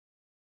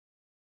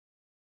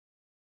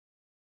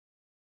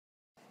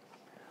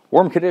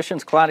Warm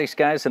conditions, cloudy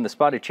skies, and the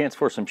spotty chance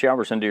for some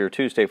showers into your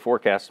Tuesday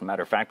forecast. As a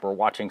matter of fact, we're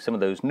watching some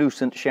of those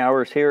nuisance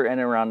showers here in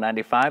and around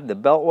 95. The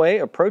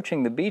Beltway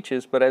approaching the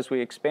beaches, but as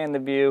we expand the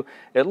view,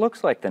 it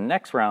looks like the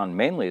next round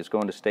mainly is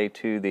going to stay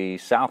to the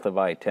south of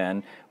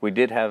I-10. We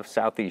did have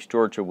southeast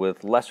Georgia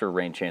with lesser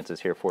rain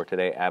chances here for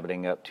today,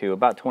 averaging up to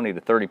about 20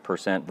 to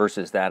 30%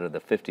 versus that of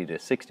the 50 to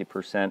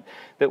 60%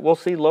 that we'll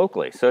see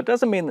locally. So it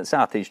doesn't mean that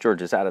southeast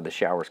Georgia is out of the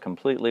showers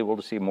completely. We'll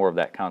see more of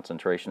that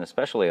concentration,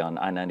 especially on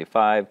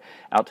I-95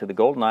 out to the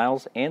Golden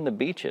Isles and the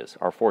beaches.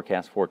 Our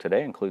forecast for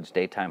today includes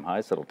daytime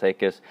highs that'll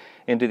take us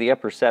into the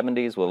upper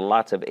 70s with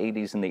lots of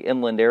 80s in the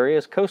inland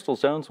areas. Coastal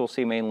zones will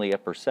see mainly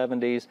upper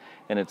 70s,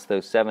 and it's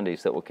those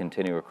 70s that will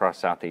continue across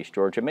southeast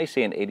Georgia. May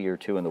see an 80 or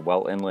 2 in the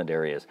well inland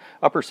areas.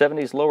 Upper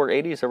 70s, lower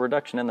 80s, a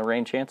reduction in the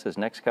rain chances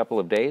next couple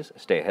of days.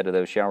 Stay ahead of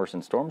those showers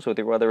and storms with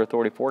your Weather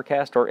Authority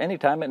forecast or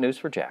anytime at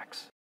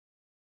News4JAX.